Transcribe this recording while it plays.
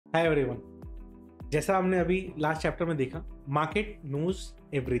Hi everyone. जैसा हमने अभी लास्ट चैप्टर में देखा, market knows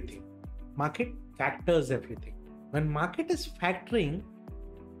everything, market factors everything. When market is factoring,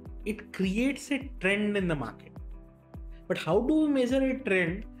 it creates a trend in the market. But how do we measure A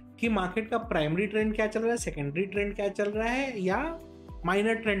trend कि market का primary trend क्या चल रहा है, सेकेंडरी ट्रेंड क्या चल रहा है, या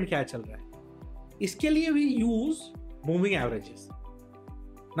माइनर ट्रेंड क्या चल रहा है? इसके लिए we use moving averages.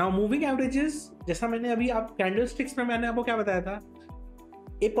 Now moving averages, जैसा मैंने अभी आप कैंडलस्टिक्स में मैंने आपको क्या बताया था,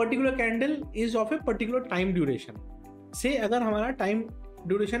 a particular candle is of a particular time duration. से अगर हमारा टाइम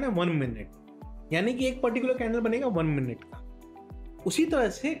ड्यूरेशन है 1 मिनट, यानी कि एक पर्टिकुलर कैंडल बनेगा 1 मिनट का. उसी तरह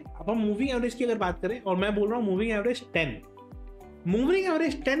से अब हम मूविंग एवरेज की अगर बात करें, और मैं बोल रहा हूं मूविंग एवरेज 10. मूविंग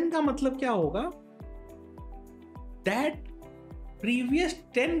एवरेज 10 का मतलब क्या होगा? That previous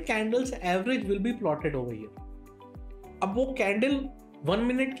 10 candles average will be plotted over here. अब वो कैंडल 1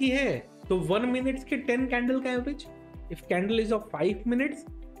 मिनट की है तो 1 मिनट के 10 कैंडल का average. If candle is of 5 minutes,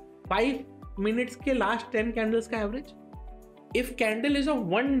 5 minutes के लास्ट 10 कैंडल्स का average. If candle is of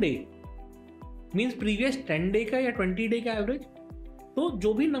 1 day, means previous 10 day का या 20 डे का एवरेज. तो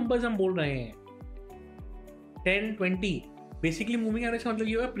जो भी नंबर्स हम बोल रहे हैं 10, 20, बेसिकली मूविंग एवरेज का मतलब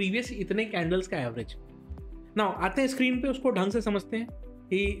ये होगा प्रीवियस इतने कैंडल्स का एवरेज. नाउ आते हैं स्क्रीन पे, उसको ढंग से समझते हैं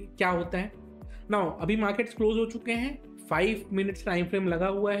कि क्या होता है. नाउ अभी मार्केट्स क्लोज हो चुके हैं, 5 मिनट्स टाइम फ्रेम लगा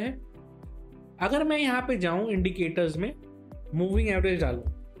हुआ है. अगर मैं यहाँ पे जाऊं इंडिकेटर्स में, मूविंग एवरेज डालूं,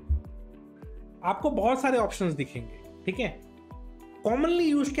 आपको बहुत सारे ऑप्शंस दिखेंगे. ठीक है, कॉमनली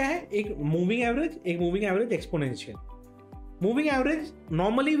यूज क्या है? एक moving average exponential. Moving average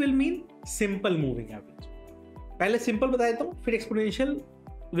normally will mean simple moving average. पहले सिंपल बता देता हूं, फिर exponential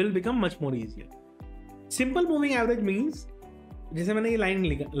will become much more easier. Simple moving average means, जैसे मैंने ये लाइन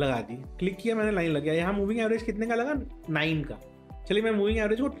लगा दी, क्लिक किया, मैंने लाइन लग गया. यहाँ मूविंग एवरेज कितने का लगा? 9 का. चलिए मैं मूविंग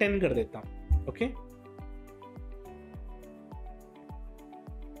एवरेज को 10 कर देता हूं. ओके,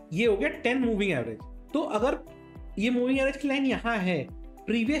 ये हो गया 10 मूविंग एवरेज. तो अगर ये मूविंग एवरेज की लाइन यहां है,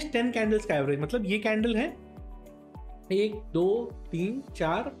 प्रीवियस 10 कैंडल्स का एवरेज, मतलब ये कैंडल है 1 2 3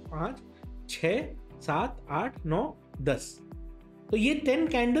 4 5 6 7 8 9 10. तो ये 10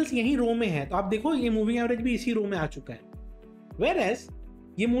 कैंडल्स यही रो में है. तो आप देखो ये मूविंग एवरेज भी इसी रो में आ चुका है. वेयरएज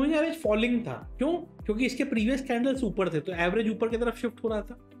ये मूविंग एवरेज फॉलिंग था. क्यों? क्योंकि इसके प्रीवियस कैंडल्स ऊपर थे, तो एवरेज ऊपर की तरफ शिफ्ट हो रहा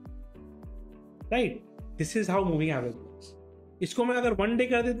था. Right, this is how moving average works. इसको मैं अगर 1 डे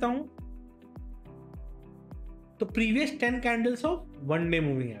कर देता हूं, तो previous 10 candles of 1 day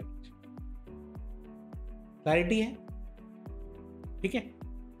moving average. Clarity है? ठीक है,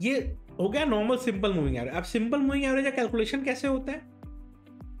 ये हो गया नॉर्मल सिंपल मूविंग एवरेज. अब सिंपल मूविंग एवरेज का कैलकुलेशन कैसे होता है?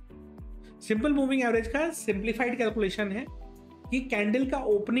 सिंपल मूविंग एवरेज का सिंप्लीफाइड कैलकुलेशन है कि कैंडल का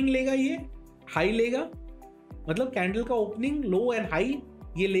ओपनिंग लेगा, ये हाई लेगा, मतलब कैंडल का ओपनिंग, लो एंड हाई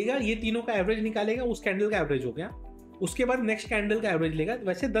ये लेगा, ये तीनों का एवरेज निकालेगा, उस कैंडल का एवरेज हो गया. उसके बाद नेक्स्ट कैंडल का एवरेज लेगा.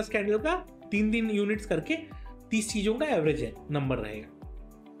 वैसे 10 कैंडल का 3 यूनिट्स करके 30 चीजों का एवरेज है, नंबर रहेगा.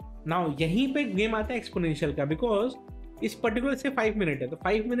 नाउ यहीं पे गेम आता है एक्सपोनेंशियल का, बिकॉज इस पर्टिकुलर से 5 मिनट है, तो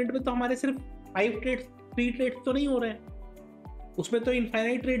 5 मिनट में तो हमारे सिर्फ 5 ट्रेड्स, 3 ट्रेड्स तो नहीं हो रहे हैं, उसमें तो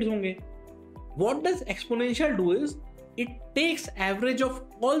इनफाइनाइट ट्रेड्स होंगे. What does exponential do is, it takes average of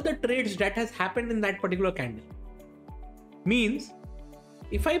all the trades that has happened in that particular candle. Means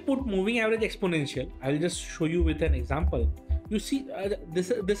if I put moving average exponential, I will just show you with an example. You see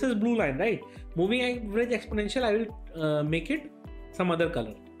this is blue line, right? Moving average exponential, I will make it some other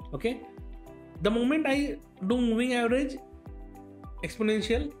color. Okay, the moment I do moving average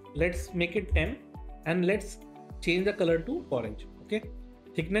exponential, let's make it 10 and let's change the color to orange. Okay,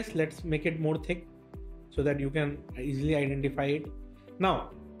 thickness, let's make it more thick so that you can easily identify it. Now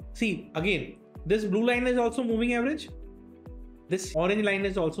see, again this blue line is also moving average, this orange line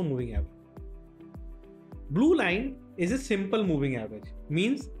is also moving average. Blue line is a simple moving average,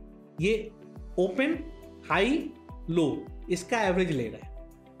 means ये open, high, low इसका average ले रहा है.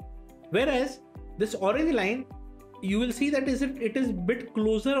 Whereas this orange line, you will see that it is bit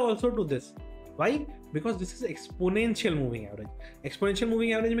closer also to this. Why? Because this is exponential moving average. Exponential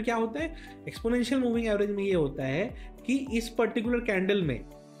moving average में क्या होता है? Exponential moving average में ये होता है कि इस पर्टिकुलर कैंडल में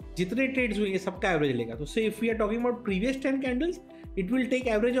जितने ट्रेड्स हुए सबका एवरेज लेगा. तो से if we are talking about previous 10 candles, it will take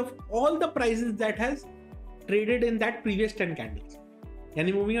average of all the prices that has traded in that previous 10 candles.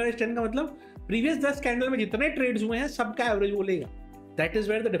 यानी मूविंग एवरेज 10 का मतलब प्रीवियस 10 कैंडल में जितने ट्रेड्स हुए हैं सबका एवरेज वो लेगा. That is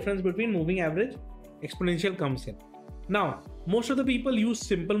where the difference between moving average exponential comes in. Now most of the people use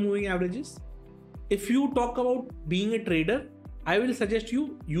simple moving averages. If you talk about being a trader, I will suggest you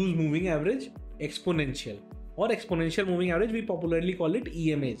use moving average exponential, or exponential moving average, we popularly call it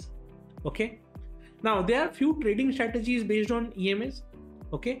EMAs. Okay, now there are few trading strategies based on EMAs.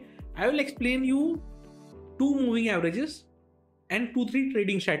 Okay, I will explain you 2 moving averages and 2-3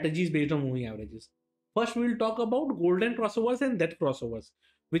 trading strategies based on moving averages. First, we will talk about golden crossovers and death crossovers,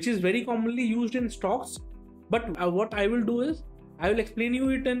 which is very commonly used in stocks. But what I will do is, I will explain you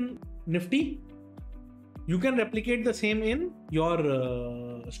it in Nifty. You can replicate the same in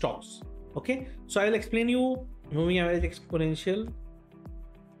your stocks. Okay, so I will explain you moving average exponential.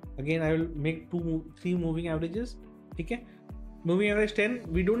 Again, I will make 2-3 moving averages. Okay, moving average 10.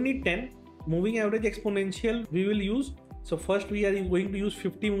 We don't need 10. Moving average exponential we will use. So first we are going to use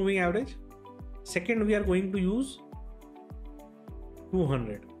 50 moving average. Second, we are going to use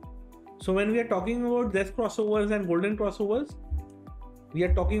 200. So when we are talking about death crossovers and golden crossovers, we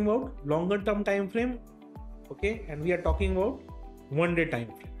are talking about longer term time frame, okay, and we are talking about 1 day time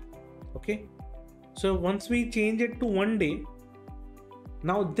frame. Okay, so once we change it to 1 day,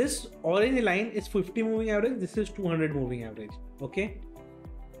 now this orange line is 50 moving average, this is 200 moving average. Okay,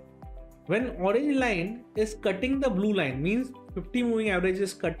 when orange line is cutting the blue line, means 50 moving average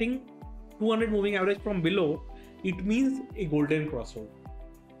is cutting 200 moving average from below, it means a golden crossover.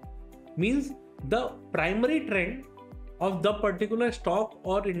 Means the primary trend of the particular stock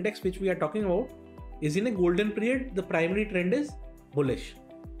or index which we are talking about is in a golden period. The primary trend is bullish.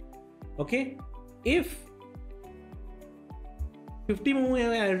 Okay, if 50 moving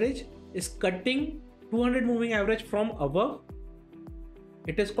average is cutting 200 moving average from above,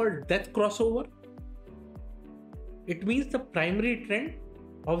 it is called death crossover. It means the primary trend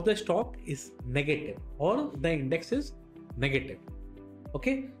of the stock is negative or the index is negative.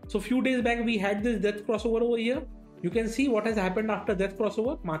 Okay, so few days back we had this death crossover over here. You can see what has happened after death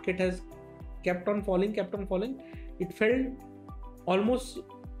crossover. Market has kept on falling. It fell almost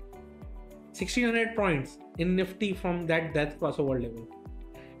 1600 points in Nifty from that death crossover level.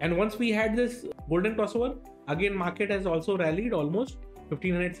 And once we had this golden crossover, again market has also rallied almost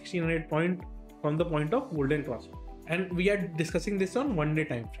 1500-1600 point from the point of golden crossover. And we are discussing this on 1 day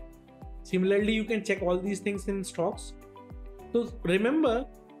time frame. Similarly, you can check all these things in stocks. So remember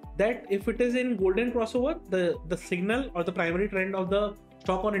that if it is in golden crossover, the signal or the primary trend of the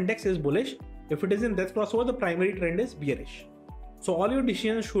stock or index is bullish. If it is in death crossover, the primary trend is bearish. So all your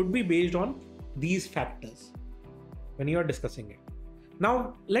decisions should be based on these factors when you are discussing it.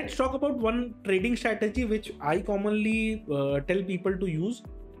 Now let's talk about one trading strategy which I commonly tell people to use.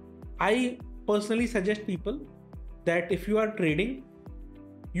 I personally suggest people that if you are trading,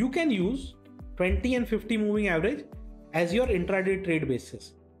 you can use 20 and 50 moving average as your intraday trade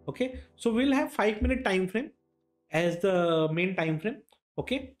basis. Okay, so we'll have 5-minute time frame as the main time frame.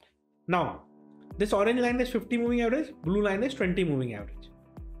 Okay, now this orange line is 50 moving average, blue line is 20 moving average.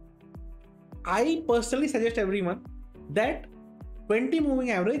 I personally suggest everyone that 20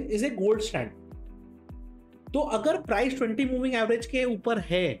 moving average is a gold standard. तो अगर price 20 moving average के ऊपर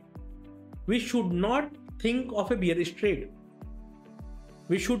है, we should not think of a bearish trade.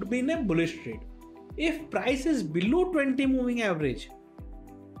 We should be in a bullish trade. If price is below 20 moving average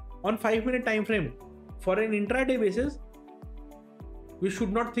on 5-minute time frame for an intraday basis, we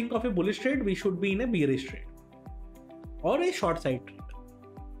should not think of a bullish trade. We should be in a bearish trade or a short side trade.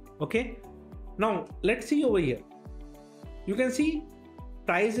 Okay, now let's see over here. You can see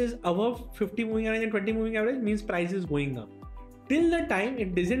price is above 50 moving average and 20 moving average, means price is going up. Till the time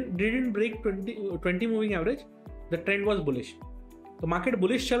it didn't break 20 moving average, the trend was bullish. तो market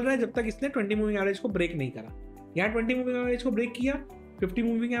bullish चल रहा है जब तक इसने 20 moving average को break नहीं करा. यहाँ 20 मूविंग एवरेज को ब्रेक किया, 50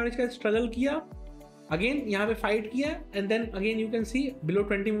 मूविंग एवरेज का स्ट्रगल किया, अगेन यहाँ पे फाइट किया, and then again you can see below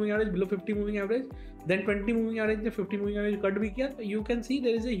 20 moving average, below 50 moving average, then 20 moving average ने 50 मूविंग एवरेज कट भी किया. You can see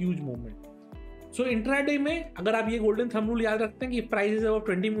there is a huge movement. So intraday में अगर आप ये गोल्डन थंब रूल याद रखते हैं कि price is about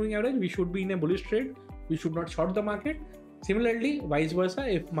 20 moving average, we should be in A bullish trade, we should not short the market. Similarly, vice versa,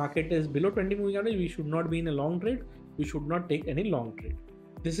 if market is below 20 moving average, we should not be in a long trade. We should not take any long trade.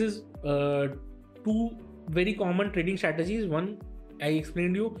 This is two very common trading strategies. One, I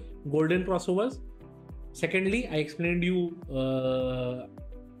explained you golden crossovers. Secondly, I explained you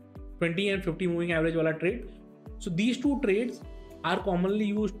 20 and 50 moving average wala trade. So these two trades are commonly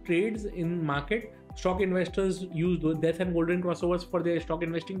used trades in market. Stock investors use those death and golden crossovers for their stock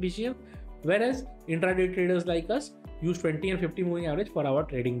investing decision, whereas intraday traders like us use 20 and 50 moving average for our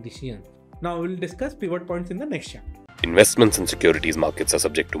trading decisions. Now we'll discuss pivot points in the next chapter. Investments in securities markets are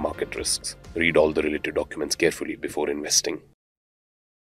subject to market risks. Read all the related documents carefully before investing.